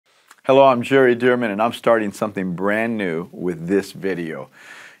Hello, I'm Jerry Dirmann, and I'm starting something brand new with this video.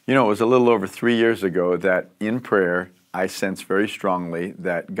 You know, it was a little over 3 years ago that in prayer, I sensed very strongly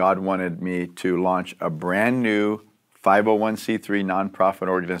that God wanted me to launch a brand new 501c3 nonprofit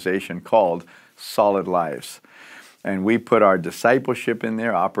organization called Solid Lives. And we put our discipleship in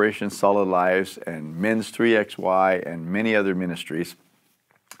there, Operation Solid Lives, and Men's 3XY, and many other ministries.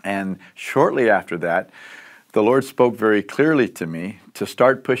 And shortly after that, the Lord spoke very clearly to me to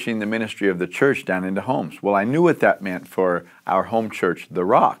start pushing the ministry of the church down into homes. Well, I knew what that meant for our home church, The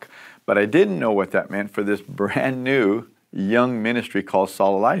Rock, but I didn't know what that meant for this brand new young ministry called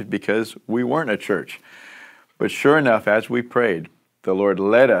Solid Life, because we weren't a church. But sure enough, as we prayed, the Lord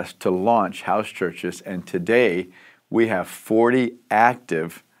led us to launch house churches, and today we have 40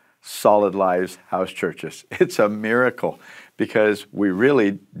 active Solid Lives house churches. It's a miracle because we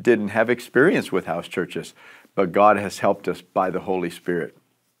really didn't have experience with house churches, but God has helped us by the Holy Spirit.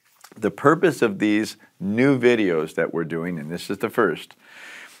 The purpose of these new videos that we're doing, and this is the first,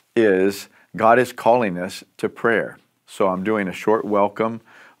 is God is calling us to prayer. So I'm doing a short welcome,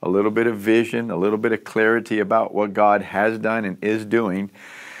 a little bit of vision, a little bit of clarity about what God has done and is doing.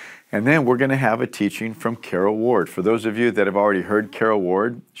 And then we're going to have a teaching from Carol Ward. For those of you that have already heard Carol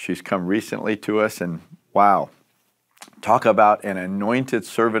Ward, she's come recently to us, and wow, talk about an anointed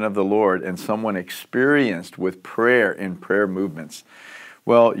servant of the Lord and someone experienced with prayer in prayer movements.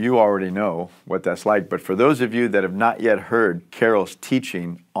 Well, you already know what that's like, but for those of you that have not yet heard Carol's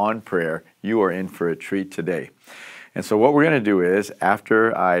teaching on prayer, you are in for a treat today. And so what we're going to do is,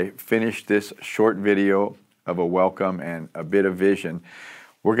 after I finish this short video of a welcome and a bit of vision,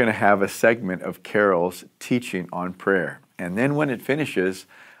 we're going to have a segment of Carol's teaching on prayer. And then when it finishes,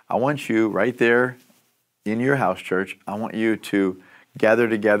 I want you right there in your house church, I want you to gather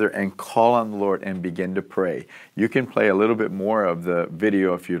together and call on the Lord and begin to pray. You can play a little bit more of the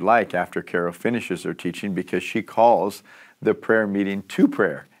video if you'd like after Carol finishes her teaching, because she calls the prayer meeting to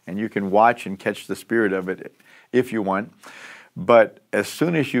prayer. And you can watch and catch the spirit of it if you want. But as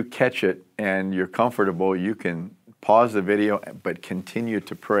soon as you catch it and you're comfortable, you can pause the video but continue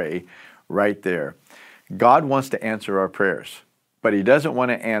to pray right there. God wants to answer our prayers, but He doesn't want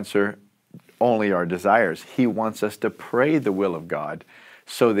to answer only our desires. He wants us to pray the will of God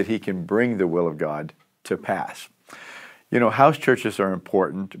so that He can bring the will of God to pass. You know, house churches are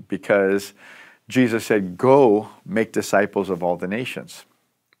important because Jesus said, "Go make disciples of all the nations."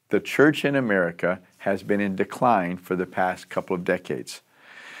 The church in America has been in decline for the past couple of decades.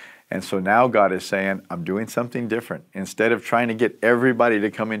 And so now God is saying, I'm doing something different. Instead of trying to get everybody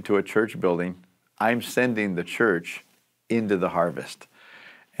to come into a church building, I'm sending the church into the harvest.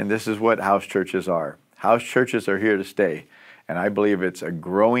 And this is what house churches are. House churches are here to stay. And I believe it's a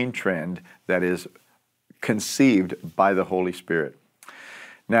growing trend that is conceived by the Holy Spirit.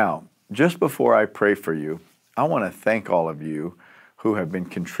 Now, just before I pray for you, I want to thank all of you who have been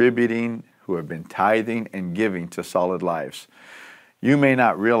contributing, who have been tithing and giving to Solid Lives. You may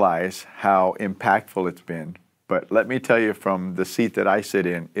not realize how impactful it's been, but let me tell you, from the seat that I sit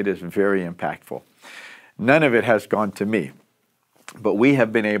in, it is very impactful. None of it has gone to me, but we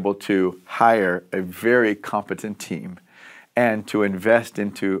have been able to hire a very competent team and to invest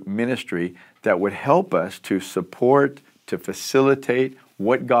into ministry that would help us to support, to facilitate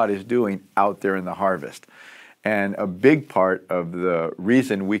what God is doing out there in the harvest. And a big part of the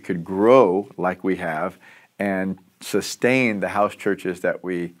reason we could grow like we have and sustain the house churches that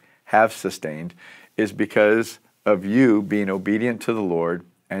we have sustained is because of you being obedient to the Lord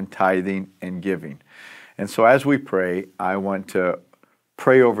and tithing and giving. And so as we pray, I want to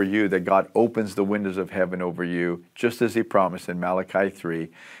pray over you that God opens the windows of heaven over you, just as He promised in Malachi 3,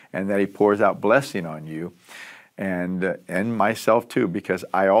 and that He pours out blessing on you and myself too, because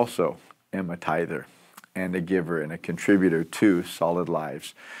I also am a tither and a giver and a contributor to Solid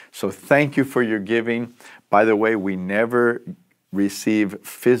Lives. So thank you for your giving. By the way, we never receive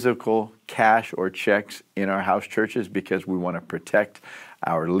physical cash or checks in our house churches because we want to protect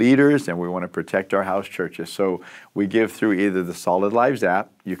our leaders and we want to protect our house churches. So we give through either the Solid Lives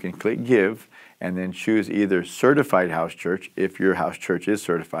app. You can click Give and then choose either Certified House Church, if your house church is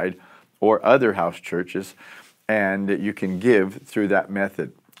certified, or other house churches, and you can give through that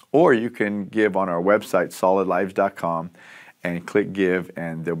method. Or you can give on our website, solidlives.com, and click Give,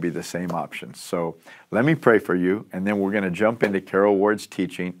 and there'll be the same options. So let me pray for you, and then we're going to jump into Carol Ward's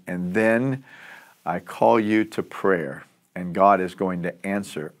teaching, and then I call you to prayer, and God is going to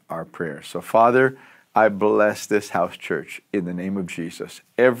answer our prayers. So Father, I bless this house church in the name of Jesus,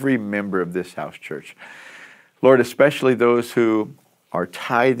 every member of this house church. Lord, especially those who are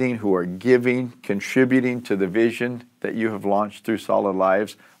tithing, who are giving, contributing to the vision that you have launched through Solid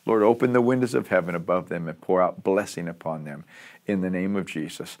Lives. Lord, open the windows of heaven above them and pour out blessing upon them in the name of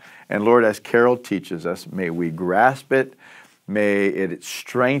Jesus. And Lord, as Carol teaches us, may we grasp it, may it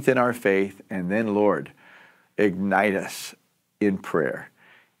strengthen our faith, and then, Lord, ignite us in prayer,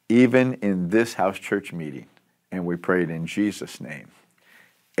 even in this house church meeting. And we pray it in Jesus' name.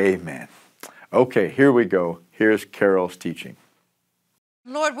 Amen. Okay, here we go. Here's Carol's teaching.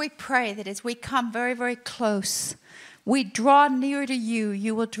 Lord, we pray that as we come very, very close, we draw near to you,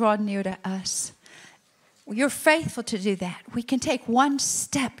 you will draw near to us. You're faithful to do that. We can take one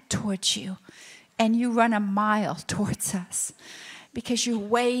step towards you, and you run a mile towards us because you're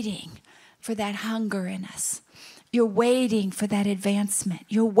waiting for that hunger in us. You're waiting for that advancement.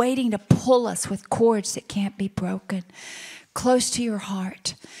 You're waiting to pull us with cords that can't be broken close to your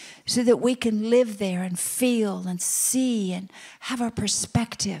heart so that we can live there and feel and see and have our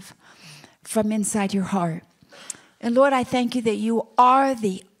perspective from inside your heart. And Lord, I thank you that you are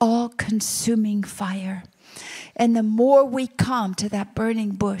the all-consuming fire. And the more we come to that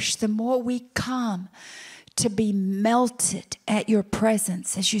burning bush, the more we come to be melted at your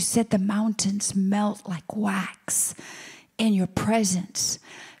presence. As you said, the mountains melt like wax in your presence.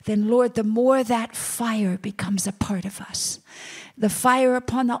 Then, Lord, the more that fire becomes a part of us. The fire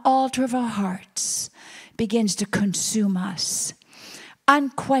upon the altar of our hearts begins to consume us.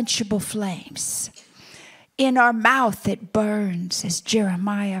 Unquenchable flames. In our mouth it burns, as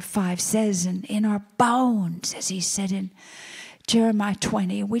Jeremiah 5 says, and in our bones, as he said in Jeremiah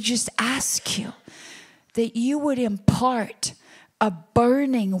 20. We just ask you that you would impart a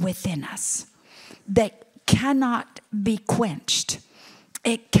burning within us that cannot be quenched.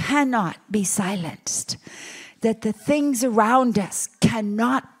 It cannot be silenced. That the things around us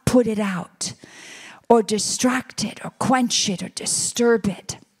cannot put it out or distract it or quench it or disturb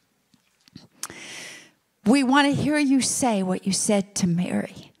it. We want to hear you say what you said to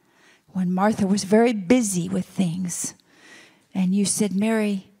Mary when Martha was very busy with things. And you said,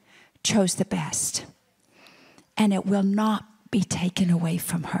 Mary chose the best, and it will not be taken away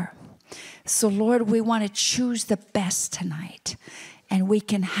from her. So, Lord, we want to choose the best tonight, and we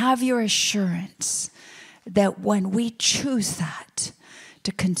can have your assurance that when we choose that,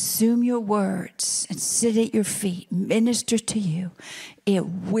 to consume your words and sit at your feet, minister to you, it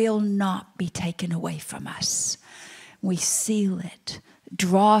will not be taken away from us. We seal it.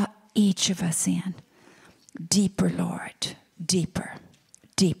 Draw each of us in. Deeper, Lord. Deeper.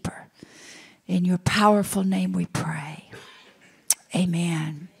 Deeper. In your powerful name we pray.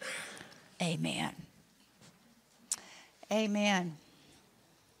 Amen. Amen. Amen.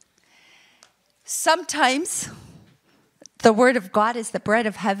 Sometimes the word of God is the bread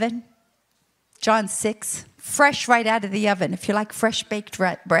of heaven. John 6, fresh right out of the oven. If you like fresh baked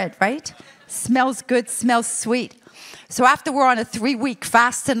bread, right? Smells good, smells sweet. So after we're on a 3-week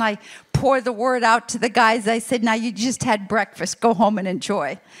fast and I pour the word out to the guys, I said, now you just had breakfast, go home and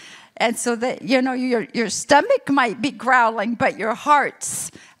enjoy. And so that, you know, your stomach might be growling, but your heart's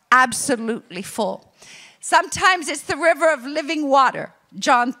absolutely full. Sometimes it's the river of living water,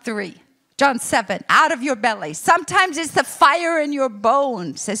 John 7, out of your belly. Sometimes it's the fire in your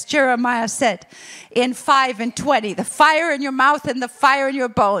bones, as Jeremiah said in 5:20. The fire in your mouth and the fire in your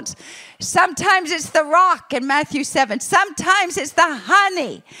bones. Sometimes it's the rock in Matthew 7. Sometimes it's the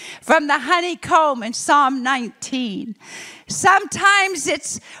honey from the honeycomb in Psalm 19. Sometimes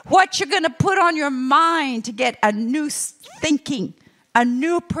it's what you're going to put on your mind to get a new thinking, a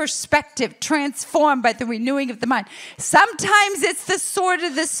new perspective transformed by the renewing of the mind. Sometimes it's the sword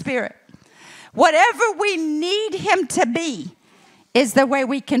of the Spirit. Whatever we need him to be is the way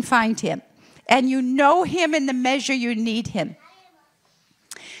we can find him. And you know him in the measure you need him.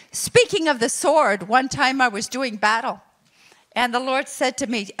 Speaking of the sword, one time I was doing battle. And the Lord said to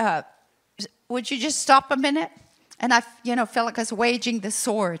me, would you just stop a minute? And I, felt like I was waging the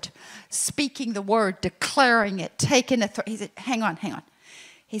sword, speaking the word, declaring it, taking authority. He said, hang on.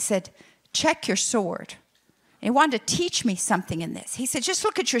 He said, check your sword. And he wanted to teach me something in this. He said, just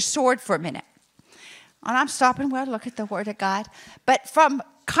look at your sword for a minute. And I'm stopping, look at the Word of God. But from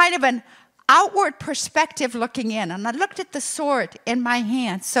kind of an outward perspective looking in. And I looked at the sword in my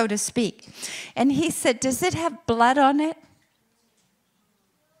hand, so to speak. And he said, does it have blood on it?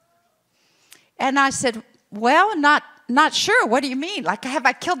 And I said, well, not sure. What do you mean? Like, have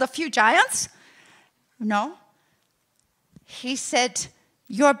I killed a few giants? No. He said,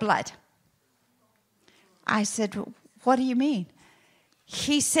 your blood. I said, what do you mean?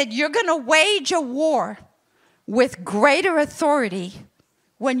 He said, you're going to wage a war with greater authority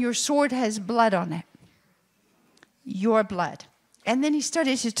when your sword has blood on it. Your blood. And then he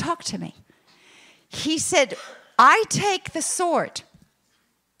started to talk to me. He said, I take the sword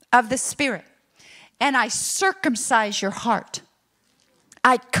of the Spirit, and I circumcise your heart.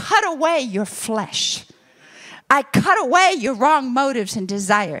 I cut away your flesh. I cut away your wrong motives and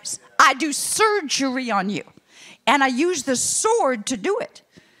desires. I do surgery on you. And I use the sword to do it.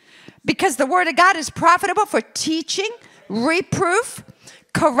 Because the word of God is profitable for teaching, reproof,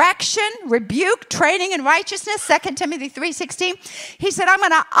 correction, rebuke, training in righteousness. 2 Timothy 3:16. He said, I'm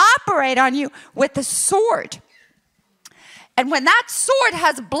going to operate on you with the sword. And when that sword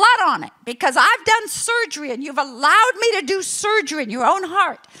has blood on it, because I've done surgery and you've allowed me to do surgery in your own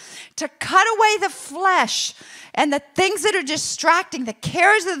heart, to cut away the flesh and the things that are distracting, the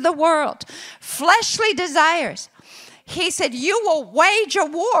cares of the world, fleshly desires, he said, you will wage a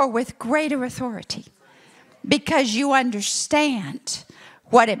war with greater authority because you understand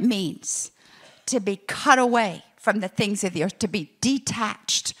what it means to be cut away from the things of the earth, to be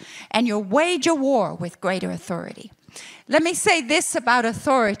detached, and you'll wage a war with greater authority. Let me say this about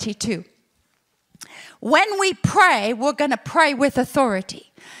authority too. When we pray, we're going to pray with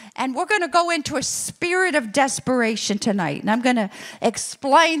authority. And we're going to go into a spirit of desperation tonight. And I'm going to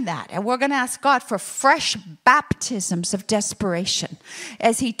explain that. And we're going to ask God for fresh baptisms of desperation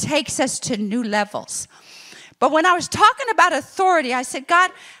as he takes us to new levels. But when I was talking about authority, I said,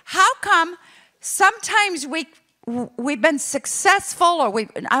 God, how come sometimes we've been successful, or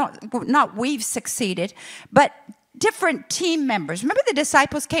we've succeeded, but different team members. Remember the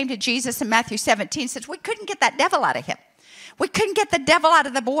disciples came to Jesus in Matthew 17 and said, we couldn't get that devil out of him. We couldn't get the devil out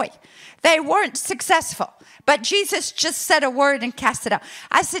of the boy. They weren't successful. But Jesus just said a word and cast it out.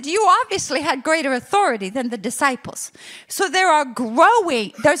 I said, you obviously had greater authority than the disciples. So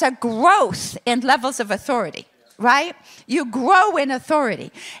there's a growth in levels of authority, right? You grow in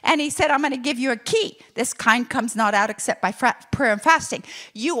authority. And he said, I'm going to give you a key. This kind comes not out except by prayer and fasting.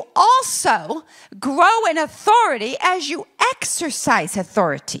 You also grow in authority as you exercise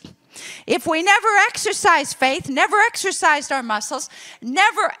authority. If we never exercised faith, never exercised our muscles,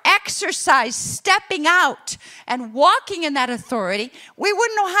 never exercised stepping out and walking in that authority, we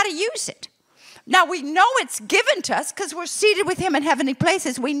wouldn't know how to use it. Now, we know it's given to us because we're seated with him in heavenly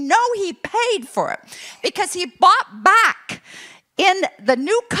places. We know he paid for it because he bought back in the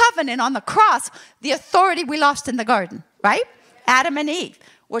new covenant on the cross the authority we lost in the garden, right? Adam and Eve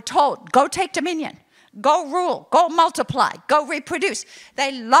were told, go take dominion. Go rule, go multiply, go reproduce.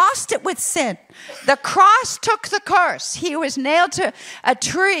 They lost it with sin. The cross took the curse. He was nailed to a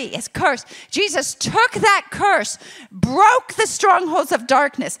tree as cursed. Jesus took that curse, broke the strongholds of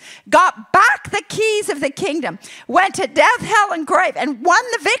darkness, got back the keys of the kingdom, went to death, hell, and grave, and won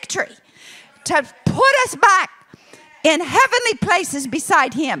the victory to put us back in heavenly places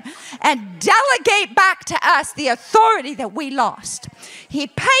beside him and delegate back to us the authority that we lost. He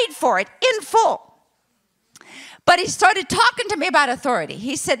paid for it in full. But he started talking to me about authority.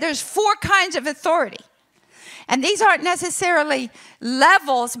 He said there's 4 kinds of authority. And these aren't necessarily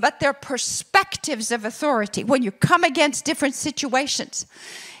levels, but they're perspectives of authority when you come against different situations.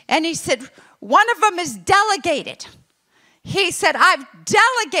 And he said one of them is delegated. He said, I've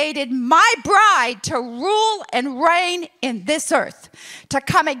delegated my bride to rule and reign in this earth, to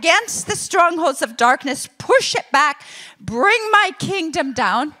come against the strongholds of darkness, push it back, bring my kingdom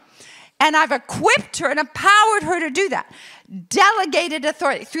down. And I've equipped her and empowered her to do that. Delegated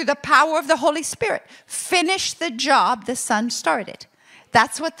authority through the power of the Holy Spirit. Finish the job the Son started.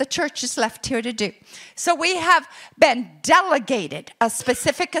 That's what the church is left here to do. So we have been delegated a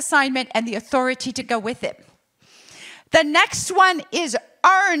specific assignment and the authority to go with it. The next one is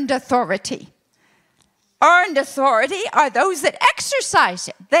earned authority. Earned authority are those that exercise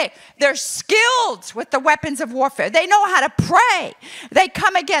it. They're skilled with the weapons of warfare. They know how to pray. They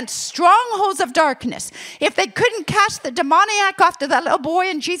come against strongholds of darkness. If they couldn't cast the demoniac off to that little boy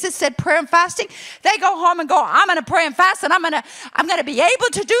and Jesus said prayer and fasting, they go home and go, I'm going to pray and fast and I'm going to be able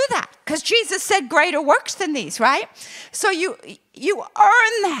to do that because Jesus said greater works than these, right? So you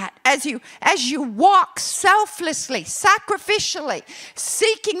earn that as you walk selflessly, sacrificially,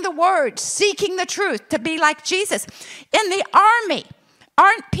 seeking the word, seeking the truth to be like Jesus. In the army,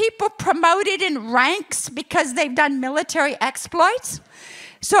 aren't people promoted in ranks because they've done military exploits?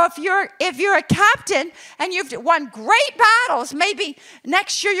 So if you're a captain and you've won great battles, maybe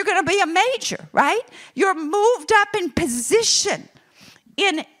next year you're going to be a major, right? You're moved up in position.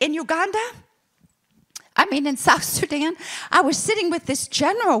 In Uganda, in South Sudan, I was sitting with this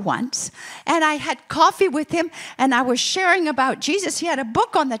general once, and I had coffee with him, and I was sharing about Jesus. He had a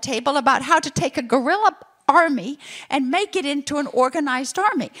book on the table about how to take a guerrilla army and make it into an organized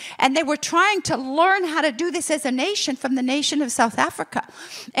army. And they were trying to learn how to do this as a nation from the nation of South Africa.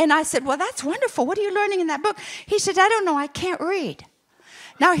 And I said, well, that's wonderful. What are you learning in that book? He said, I don't know. I can't read.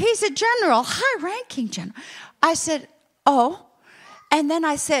 Now, he's a general, high-ranking general. I said, oh. And then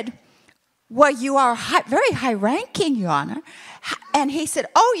I said, well, you are very high-ranking, Your Honor. And he said,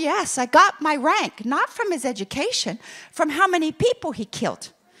 oh, yes, I got my rank, not from his education, from how many people he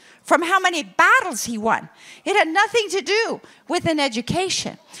killed, from how many battles he won. It had nothing to do with an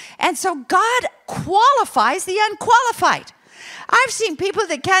education. And so God qualifies the unqualified. I've seen people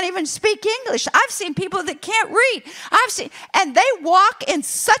that can't even speak English. I've seen people that can't read. And they walk in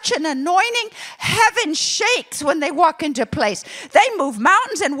such an anointing. Heaven shakes when they walk into a place. They move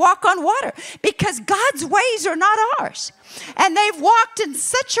mountains and walk on water because God's ways are not ours. And they've walked in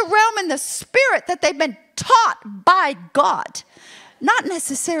such a realm in the spirit that they've been taught by God. Not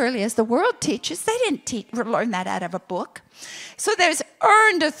necessarily as the world teaches. They didn't learn that out of a book. So there's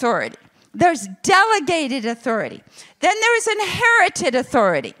earned authority. There's delegated authority. Then there is inherited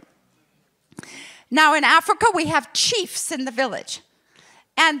authority. Now in Africa, we have chiefs in the village.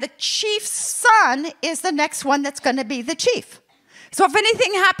 And the chief's son is the next one that's going to be the chief. So if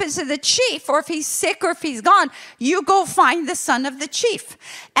anything happens to the chief, or if he's sick, or if he's gone, you go find the son of the chief.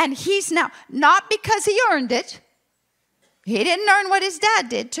 And he's now, not because he earned it. He didn't earn what his dad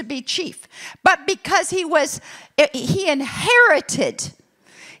did to be chief. But because he inherited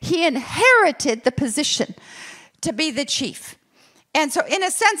the position to be the chief. And so in a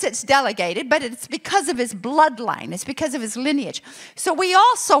sense it's delegated, but it's because of his bloodline. It's because of his lineage. So we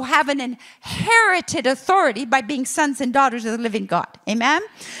also have an inherited authority by being sons and daughters of the living God. Amen?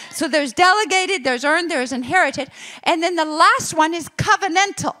 So there's delegated, there's earned, there's inherited. And then the last one is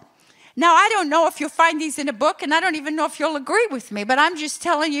covenantal. Now, I don't know if you'll find these in a book, and I don't even know if you'll agree with me, but I'm just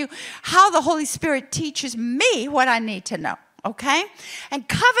telling you how the Holy Spirit teaches me what I need to know. Okay? And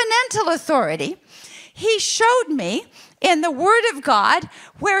covenantal authority, he showed me in the Word of God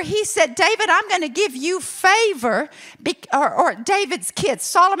where he said, David, I'm going to give you favor, or David's kids,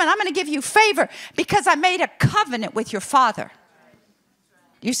 Solomon, I'm going to give you favor because I made a covenant with your father.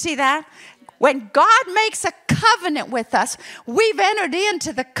 You see that? When God makes a covenant with us, we've entered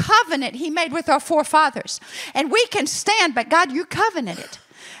into the covenant he made with our forefathers. And we can stand, but God, you covenanted.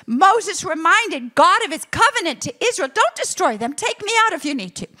 Moses reminded God of his covenant to Israel. Don't destroy them. Take me out if you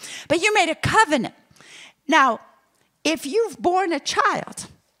need to. But you made a covenant. Now, if you've born a child,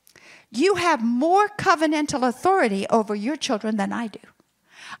 you have more covenantal authority over your children than I do.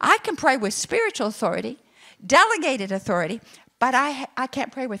 I can pray with spiritual authority, delegated authority, but I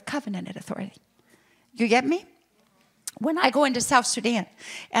can't pray with covenanted authority. You get me? When I go into South Sudan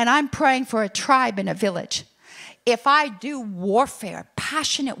and I'm praying for a tribe in a village, if I do warfare,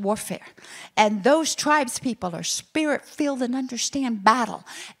 passionate warfare, and those tribes people are spirit-filled and understand battle,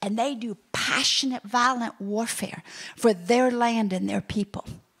 and they do passionate, violent warfare for their land and their people.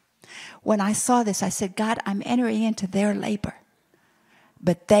 When I saw this, I said, God, I'm entering into their labor,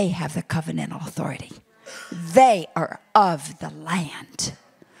 but they have the covenantal authority. They are of the land.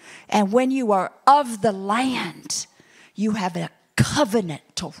 And when you are of the land, you have a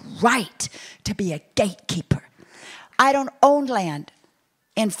covenantal right to be a gatekeeper. I don't own land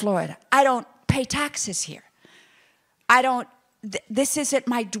in Florida. I don't pay taxes here. This isn't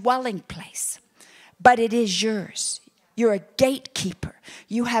my dwelling place, but it is yours. You're a gatekeeper.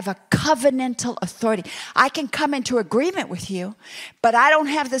 You have a covenantal authority. I can come into agreement with you, but I don't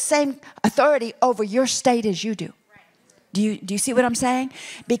have the same authority over your state as you do. Do you see what I'm saying?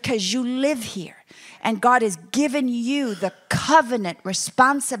 Because you live here. And God has given you the covenant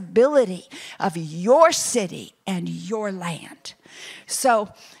responsibility of your city and your land. So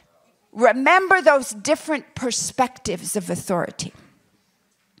remember those different perspectives of authority.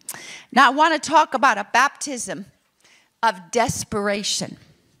 Now I want to talk about a baptism of desperation.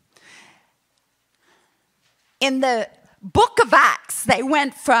 In the book of Acts, they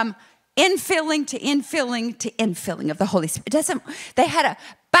went from infilling to infilling to infilling of the Holy Spirit. They had a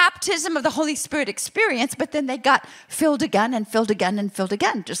baptism of the Holy Spirit experience, but then they got filled again and filled again and filled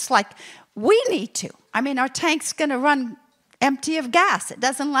again, just like we need to. I mean, our tank's going to run empty of gas. It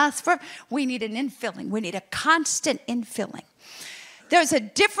doesn't last forever. We need an infilling. We need a constant infilling. There's a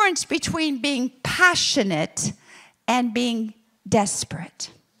difference between being passionate and being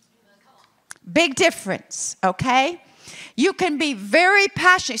desperate. Big difference, okay? You can be very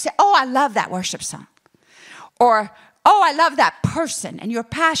passionate. You say, oh, I love that worship song. Or, oh, I love that person. And you're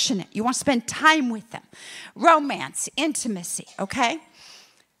passionate. You want to spend time with them. Romance, intimacy, okay?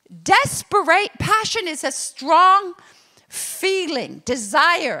 Passion is a strong feeling,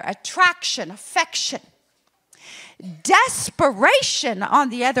 desire, attraction, affection. Desperation, on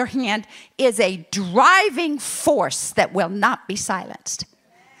the other hand, is a driving force that will not be silenced.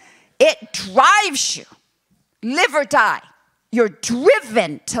 It drives you, live or die. You're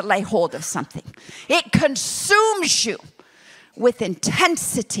driven to lay hold of something. It consumes you with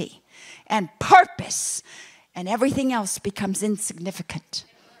intensity and purpose, and everything else becomes insignificant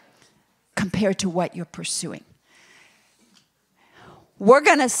compared to what you're pursuing. We're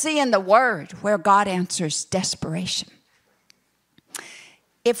going to see in the Word where God answers desperation.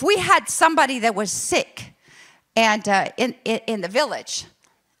 If we had somebody that was sick and in the village,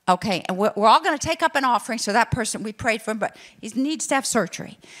 okay, and we're all going to take up an offering so that person, we prayed for him, but he needs to have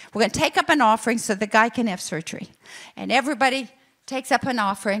surgery. We're going to take up an offering so the guy can have surgery. And everybody takes up an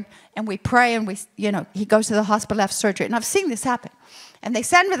offering, and we pray, and he goes to the hospital to have surgery. And I've seen this happen. And they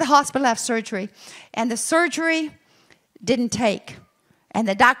send him to the hospital to have surgery, and the surgery didn't take. And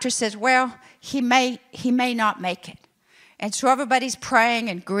the doctor says, well, he may not make it. And so everybody's praying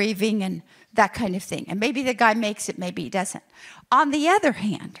and grieving and that kind of thing. And maybe the guy makes it, maybe he doesn't. On the other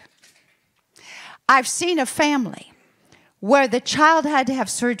hand, I've seen a family where the child had to have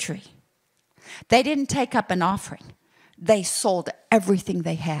surgery. They didn't take up an offering. They sold everything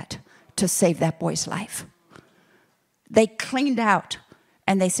they had to save that boy's life. They cleaned out,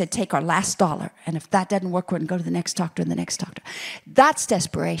 and they said, take our last dollar. And if that doesn't work, we're going to go to the next doctor and the next doctor. That's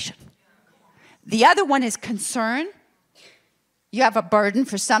desperation. The other one is concern. You have a burden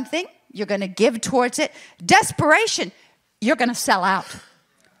for something. You're going to give towards it. Desperation, you're going to sell out.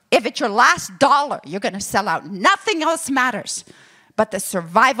 If it's your last dollar, you're going to sell out. Nothing else matters but the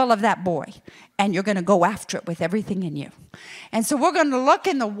survival of that boy. And you're going to go after it with everything in you. And so we're going to look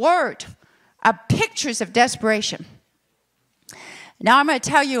in the Word of pictures of desperation. Now I'm going to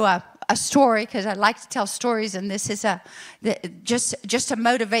tell you a story, because I like to tell stories, and this is just to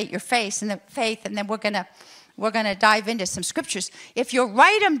motivate your faith, and then we're going to dive into some scriptures. If you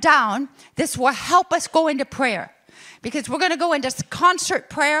write them down, this will help us go into prayer. Because we're going to go into concert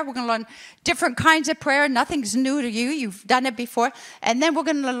prayer. We're going to learn different kinds of prayer. Nothing's new to you. You've done it before. And then we're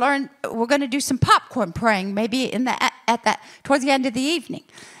going to do some popcorn praying, maybe towards the end of the evening.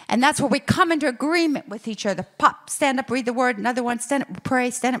 And that's where we come into agreement with each other. Pop, stand up, read the word. Another one, stand up, pray,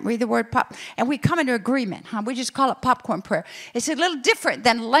 stand up, read the word, pop. And we come into agreement. We just call it popcorn prayer. It's a little different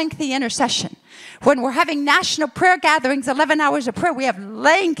than lengthy intercession. When we're having national prayer gatherings, 11 hours of prayer, we have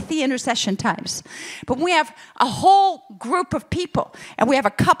lengthy intercession times. But when we have a whole group of people, and we have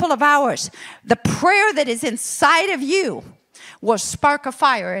a couple of hours, the prayer that is inside of you will spark a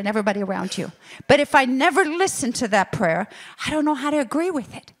fire in everybody around you. But if I never listen to that prayer, I don't know how to agree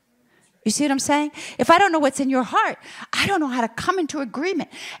with it. You see what I'm saying? If I don't know what's in your heart, I don't know how to come into agreement.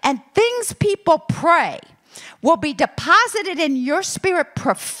 And things people pray will be deposited in your spirit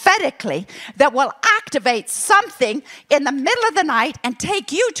prophetically that will activate something in the middle of the night and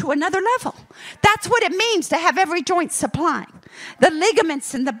take you to another level. That's what it means to have every joint supplying. The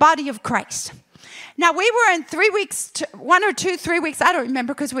ligaments in the body of Christ. Now, we were in 3 weeks, 1 or 2, 3 weeks, I don't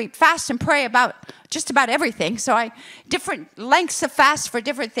remember, because we fast and pray about just about everything. So different lengths of fast for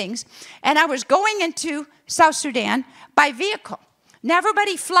different things. And I was going into South Sudan by vehicle. Now,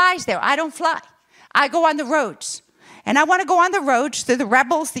 everybody flies there. I don't fly. I go on the roads. And I want to go on the roads through the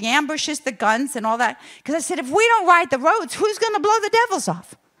rebels, the ambushes, the guns, and all that. Because I said, if we don't ride the roads, who's going to blow the devils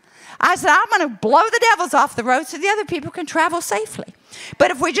off? I said, I'm going to blow the devils off the road so the other people can travel safely.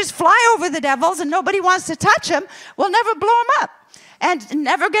 But if we just fly over the devils and nobody wants to touch them, we'll never blow them up and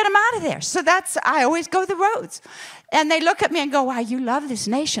never get them out of there. So I always go the roads. And they look at me and go, wow, you love this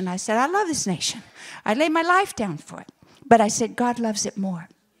nation. I said, I love this nation. I lay my life down for it. But I said, God loves it more.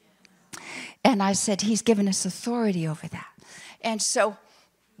 And I said, he's given us authority over that. And so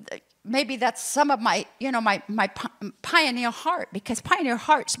maybe that's some of my pioneer heart, because pioneer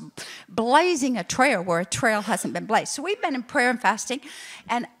heart's blazing a trail where a trail hasn't been blazed. So we've been in prayer and fasting,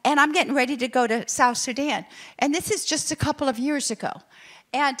 and I'm getting ready to go to South Sudan. And this is just a couple of years ago.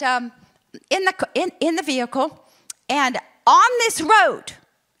 And in the vehicle, and on this road,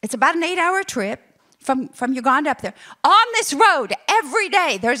 it's about an 8-hour trip from Uganda up there. On this road, every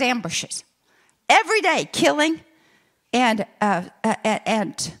day, there's ambushes. Every day, killing and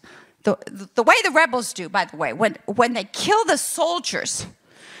the way the rebels do, by the way, when they kill the soldiers,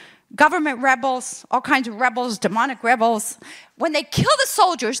 government rebels, all kinds of rebels, demonic rebels, when they kill the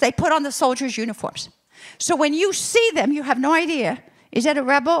soldiers, they put on the soldiers' uniforms. So when you see them, you have no idea, is that a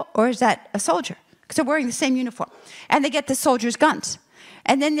rebel or is that a soldier? Because they're wearing the same uniform. And they get the soldiers' guns.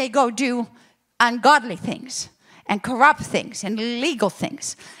 And then they go do ungodly things and corrupt things and illegal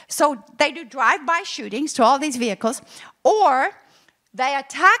things. So they do drive-by shootings to all these vehicles, or they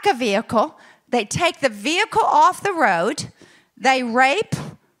attack a vehicle, they take the vehicle off the road, they rape,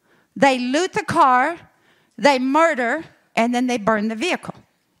 they loot the car, they murder, and then they burn the vehicle.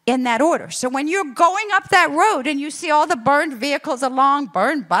 in that order. So when you're going up that road and you see all the burned vehicles along,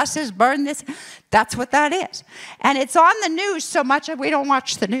 burned buses, burned this, that's what that is. And it's on the news so much that we don't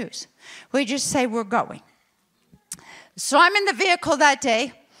watch the news. We just say we're going. So I'm in the vehicle that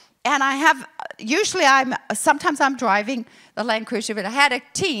day, and sometimes I'm driving the Land Cruiser, but I had a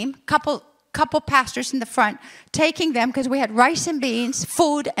team, couple pastors in the front, taking them because we had rice and beans,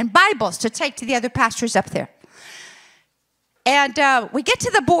 food, and Bibles to take to the other pastors up there. And we get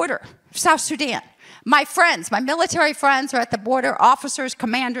to the border of South Sudan. My friends, my military friends are at the border, officers,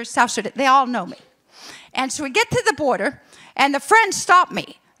 commanders, South Sudan, they all know me. And so we get to the border, and the friend stopped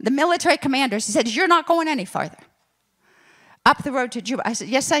me, the military commanders. He said, "You're not going any farther up the road to Juba." I said,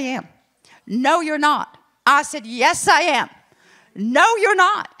 "Yes, I am." "No, you're not." I said, "Yes, I am." "No, you're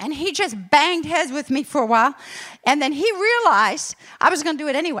not." And he just banged heads with me for a while. And then he realized I was going to do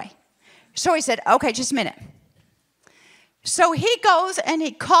it anyway. So he said, "Okay, just a minute." So he goes and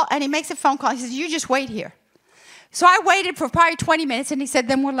he makes a phone call. He says, "You just wait here." So I waited for probably 20 minutes, and he said,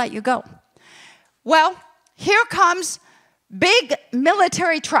 "Then we'll let you go." Well, here comes big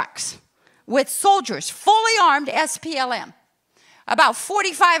military trucks with soldiers, fully armed SPLM, about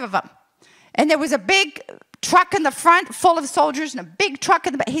 45 of them. And there was a big truck in the front full of soldiers and a big truck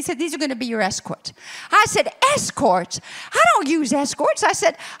in the back. He said, "These are going to be your escorts." I said, "Escorts? I don't use escorts." I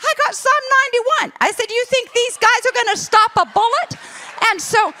said, "I got Psalm 91. I said, "You think these guys are going to stop a bullet?" And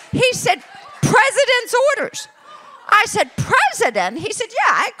so he said, "President's orders." I said, "President?" He said,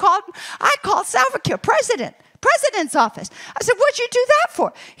 "Yeah, I called Salvador, President's office." I said, "What'd you do that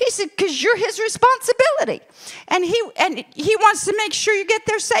for?" He said, "Because you're his responsibility. And he wants to make sure you get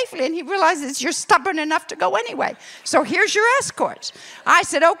there safely. And he realizes you're stubborn enough to go anyway. So here's your escorts." I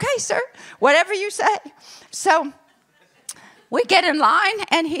said, "Okay, sir, whatever you say." So we get in line,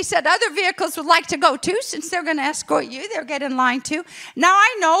 and he said other vehicles would like to go too. Since they're going to escort you, they'll get in line too. Now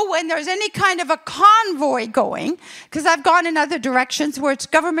I know when there's any kind of a convoy going, because I've gone in other directions where it's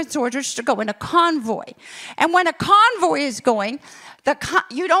government's orders to go in a convoy. And when a convoy is going,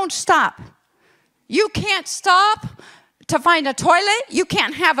 you don't stop. You can't stop to find a toilet. You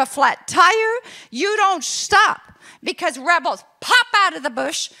can't have a flat tire. You don't stop because rebels pop out of the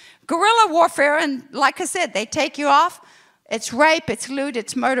bush, guerrilla warfare, and like I said, they take you off. It's rape, it's loot,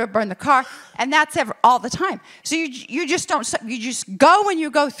 it's murder, burn the car, and that's all the time. So you just don't, you just go and you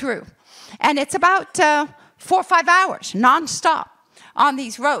go through. And it's about 4 or 5 hours, nonstop on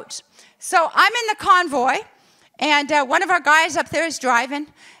these roads. So I'm in the convoy, and one of our guys up there is driving,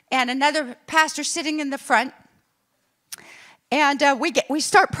 and another pastor sitting in the front. And we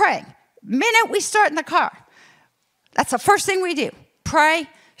start praying. Minute we start in the car, that's the first thing we do, pray.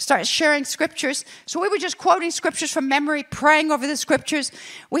 Start sharing scriptures. So we were just quoting scriptures from memory, praying over the scriptures.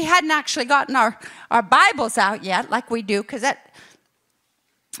 We hadn't actually gotten our Bibles out yet like we do, because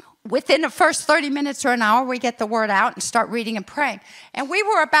within the first 30 minutes or an hour, we get the word out and start reading and praying. And we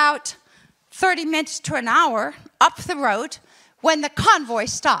were about 30 minutes to an hour up the road when the convoy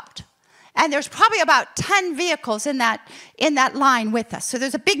stopped. And there's probably about 10 vehicles in that line with us. So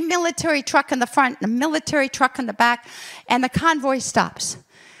there's a big military truck in the front and a military truck in the back, and the convoy stops.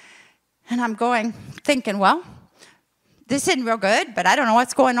 And I'm thinking, well, this isn't real good, but I don't know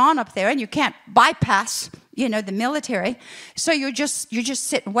what's going on up there, and you can't bypass, the military. So you just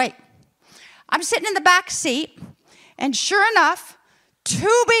sit and wait. I'm sitting in the back seat, and sure enough,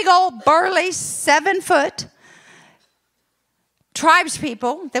 2 big old burly 7-foot tribes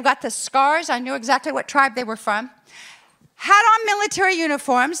people. They've got the scars. I knew exactly what tribe they were from. Had on military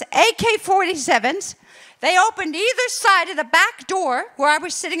uniforms, AK-47s. They opened either side of the back door where I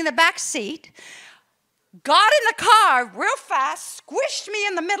was sitting in the back seat, got in the car real fast, squished me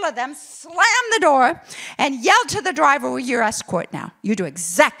in the middle of them, slammed the door, and yelled to the driver, "We're your escort now. You do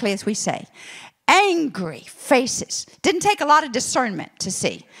exactly as we say." Angry faces. Didn't take a lot of discernment to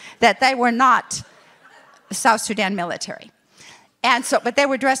see that they were not South Sudan military. But they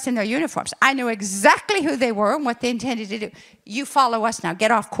were dressed in their uniforms. I knew exactly who they were and what they intended to do. "You follow us now. Get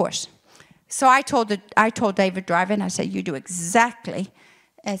off course." So I told David driving, I said, "You do exactly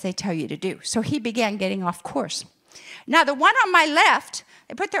as they tell you to do." So he began getting off course. Now the one on my left,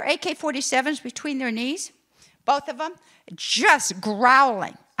 they put their AK-47s between their knees, both of them, just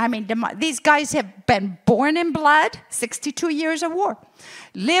growling. I mean, these guys have been born in blood, 62 years of war,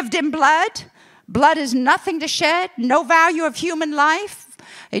 lived in blood. Blood is nothing to shed, no value of human life.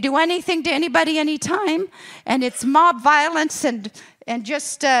 They do anything to anybody, anytime, and it's mob violence and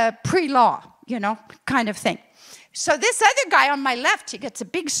just pre-law, kind of thing. So this other guy on my left, he gets a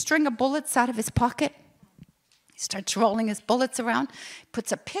big string of bullets out of his pocket. He starts rolling his bullets around,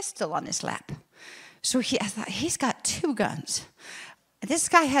 puts a pistol on his lap. So I thought, he's got 2 guns. This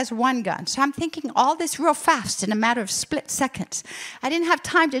guy has one gun. So I'm thinking all this real fast in a matter of split seconds. I didn't have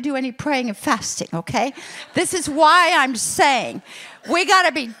time to do any praying and fasting, okay? This is why I'm saying we got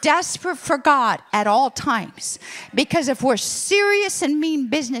to be desperate for God at all times. Because if we're serious and mean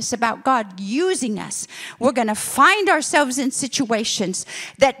business about God using us, we're going to find ourselves in situations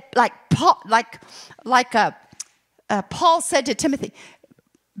that, like Paul said to Timothy,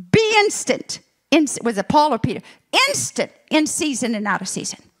 be instant. Was it Paul or Peter? Instant in season and out of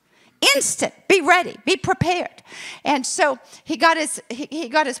season. Instant. Be ready. Be prepared. And so he got his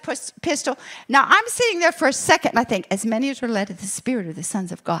pistol. Now I'm sitting there for a second and I think, as many as were led of the Spirit of the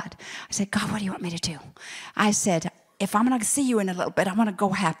sons of God. I said, God, what do you want me to do? I said, if I'm going to see you in a little bit, I want to go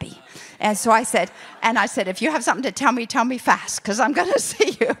happy. And so I said, if you have something to tell me fast, because I'm going to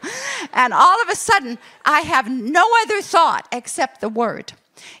see you. And all of a sudden, I have no other thought except the word.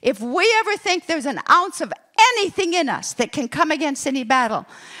 If we ever think there's an ounce of anything in us that can come against any battle,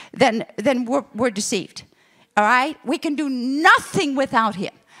 then we're deceived. All right? We can do nothing without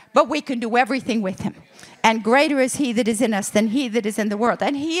him, but we can do everything with him. And greater is he that is in us than he that is in the world.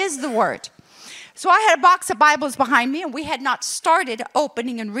 And he is the word. So I had a box of Bibles behind me, and we had not started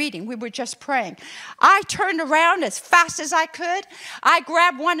opening and reading. We were just praying. I turned around as fast as I could. I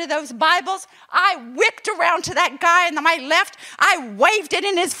grabbed one of those Bibles. I whipped around to that guy on my left. I waved it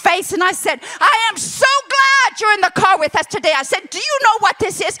in his face, and I said, I am so glad you're in the car with us today. I said, do you know what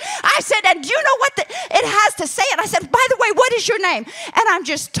this is? I said, and do you know what it has to say? And I said, by the way, what is your name? And I'm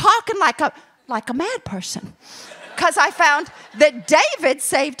just talking like a mad person. Because I found that David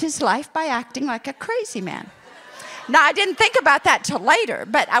saved his life by acting like a crazy man. Now, I didn't think about that till later,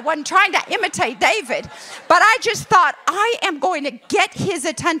 but I wasn't trying to imitate David. But I just thought, I am going to get his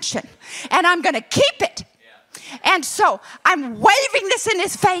attention, and I'm going to keep it. And so I'm waving this in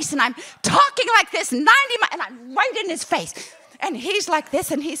his face, and I'm talking like this 90 miles, and I'm right in his face. And he's like this,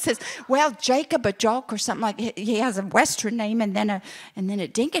 and he says, well, Jacob, a joke or something like, he has a Western name and then a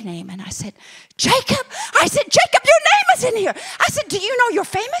Dinka name. And I said, Jacob? I said, Jacob, your name is in here. I said, do you know you're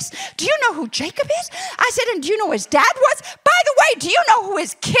famous? Do you know who Jacob is? I said, and do you know who his dad was? By the way, do you know who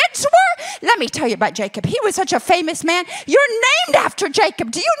his kids were? Let me tell you about Jacob. He was such a famous man. You're named after Jacob.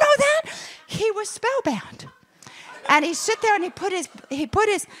 Do you know that? He was spellbound. And he sit there and he put his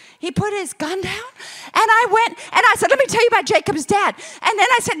gun down. And I went and I said, let me tell you about Jacob's dad. And then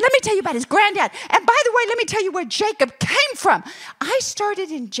I said, let me tell you about his granddad. And by the way, let me tell you where Jacob came from. I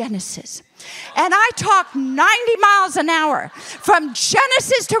started in Genesis. And I talked 90 miles an hour from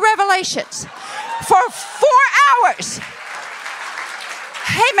Genesis to Revelations for 4 hours.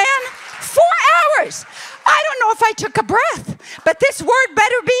 Hey, man, 4 hours. I don't know if I took a breath, but this word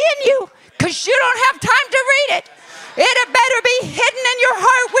better be in you because you don't have time to read it. It had better be hidden in your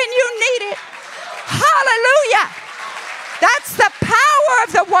heart when you need it. Hallelujah. That's the power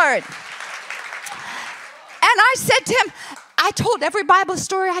of the word. And I said to him, I told every Bible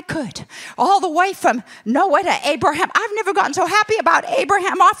story I could, all the way from Noah to Abraham. I've never gotten so happy about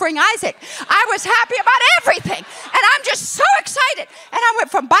Abraham offering Isaac. I was happy about everything. And I'm just so excited. And I went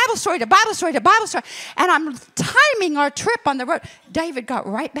from Bible story to Bible story to Bible story. And I'm timing our trip on the road. David got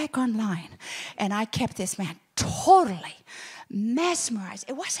right back online. And I kept this man totally mesmerized.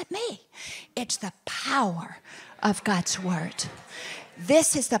 It wasn't me. It's the power of God's word.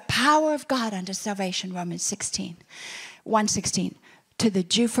 This is the power of God unto salvation, Romans 1:16. To the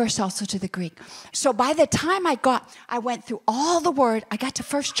Jew first, also to the Greek. So by the time I went through all the word, I got to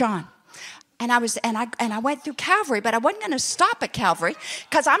 1 John. And I went through Calvary, but I wasn't going to stop at Calvary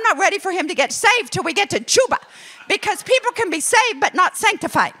because I'm not ready for him to get saved till we get to Juba. Because people can be saved but not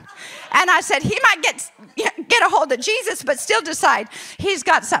sanctified. And I said, he might get a hold of Jesus, but still decide he's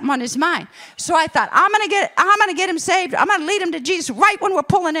got something on his mind. So I thought, I'm going to get him saved. I'm going to lead him to Jesus right when we're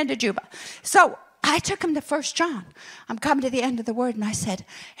pulling into Juba. So I took him to 1 John. I'm coming to the end of the word, and I said,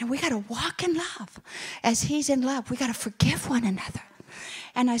 and we got to walk in love. As he's in love, we got to forgive one another.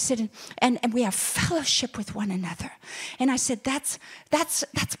 And I said, and we have fellowship with one another. And I said, that's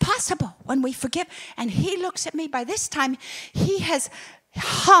possible when we forgive. And he looks at me. By this time, he has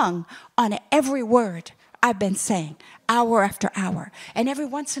hung on every word I've been saying, hour after hour. And every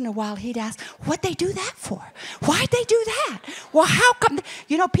once in a while, he'd ask, what'd they do that for? Why'd they do that? Well, how come?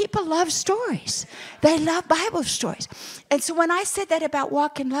 People love stories. They love Bible stories. And so when I said that about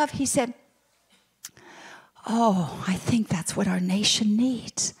walk in love, he said, oh, I think that's what our nation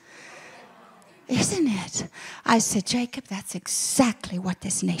needs. Isn't it? I said, Jacob, that's exactly what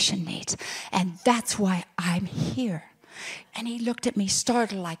this nation needs. And that's why I'm here. And he looked at me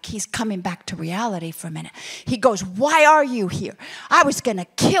startled, like he's coming back to reality for a minute. He goes, why are you here? I was going to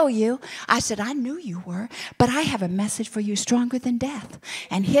kill you. I said, I knew you were, but I have a message for you stronger than death.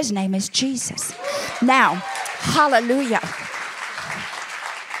 And his name is Jesus. Now, hallelujah.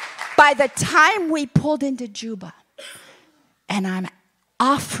 By the time we pulled into Juba, and I'm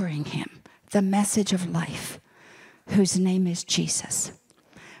offering him the message of life, whose name is Jesus,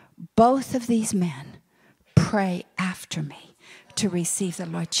 both of these men pray after me to receive the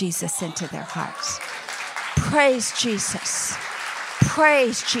Lord Jesus into their hearts. Praise Jesus.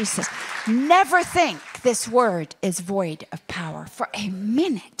 Praise Jesus. Never think this word is void of power for a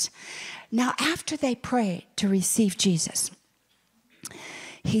minute. Now, after they prayed to receive Jesus,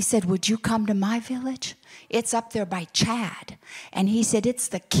 he said, would you come to my village? It's up there by Chad. And he said, it's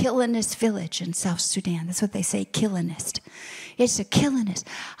the killingest village in South Sudan. That's what they say, killingest. It's the killingest.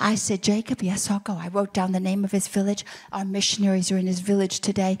 I said, Jacob, yes, I'll go. I wrote down the name of his village. Our missionaries are in his village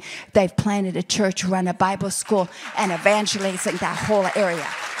today. They've planted a church, run a Bible school, and evangelizing that whole area.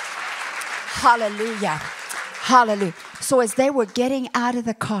 Hallelujah. Hallelujah. So as they were getting out of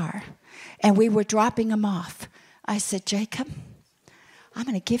the car and we were dropping them off, I said, Jacob, I'm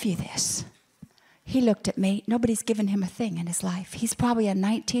going to give you this. He looked at me. Nobody's given him a thing in his life. He's probably a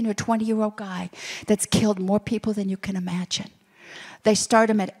 19 or 20-year-old guy that's killed more people than you can imagine. They start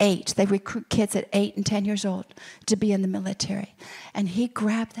him at 8. They recruit kids at 8 and 10 years old to be in the military. And he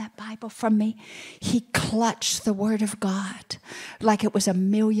grabbed that Bible from me. He clutched the Word of God like it was $1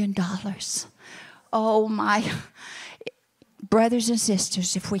 million. Oh, my. Brothers and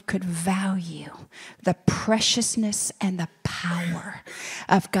sisters, if we could value the preciousness and the power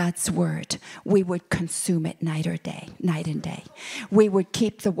of God's word, we would consume it night and day. We would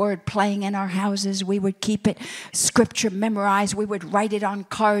keep the word playing in our houses. We would keep it scripture memorized. We would write it on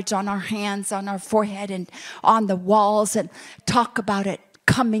cards, on our hands, on our forehead, and on the walls, and talk about it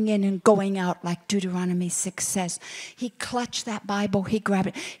coming in and going out, like Deuteronomy 6 says. He clutched that Bible. He grabbed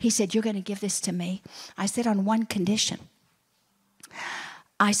it. He said, you're going to give this to me? I said, on one condition.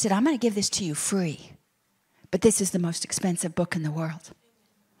 I said, I'm going to give this to you free, but this is the most expensive book in the world.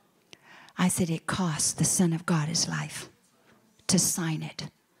 I said, it cost the Son of God his life to sign it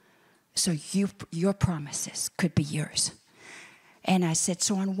so your promises could be yours. And I said,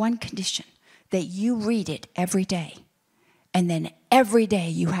 so on one condition, that you read it every day, and then every day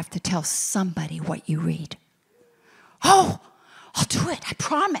you have to tell somebody what you read. Oh, I'll do it. I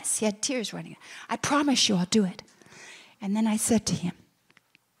promise. He had tears running. I promise you I'll do it. And then I said to him,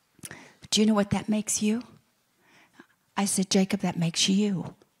 do you know what that makes you? I said, Jacob, that makes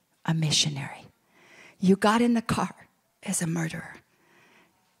you a missionary. You got in the car as a murderer,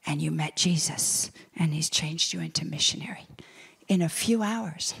 and you met Jesus, and he's changed you into missionary in a few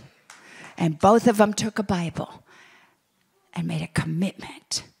hours. And both of them took a Bible and made a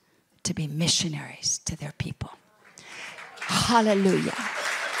commitment to be missionaries to their people. Hallelujah.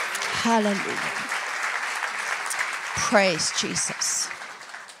 Hallelujah. Praise Jesus.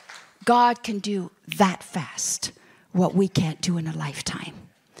 God can do that fast what we can't do in a lifetime.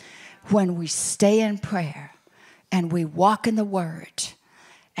 When we stay in prayer and we walk in the Word,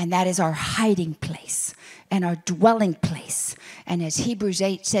 and that is our hiding place and our dwelling place. And as Hebrews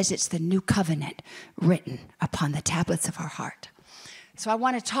 8 says, it's the new covenant written upon the tablets of our heart. So I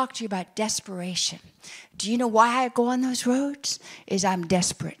want to talk to you about desperation. Do you know why I go on those roads? Is I'm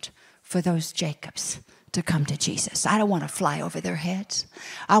desperate for those Jacobs to come to Jesus. I don't want to fly over their heads.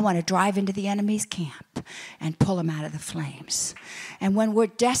 I want to drive into the enemy's camp and pull them out of the flames. And when we're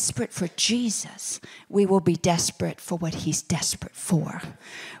desperate for Jesus, we will be desperate for what he's desperate for.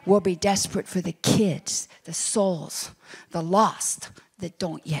 We'll be desperate for the kids, the souls, the lost that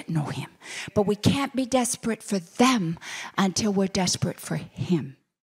don't yet know him. But we can't be desperate for them until we're desperate for him.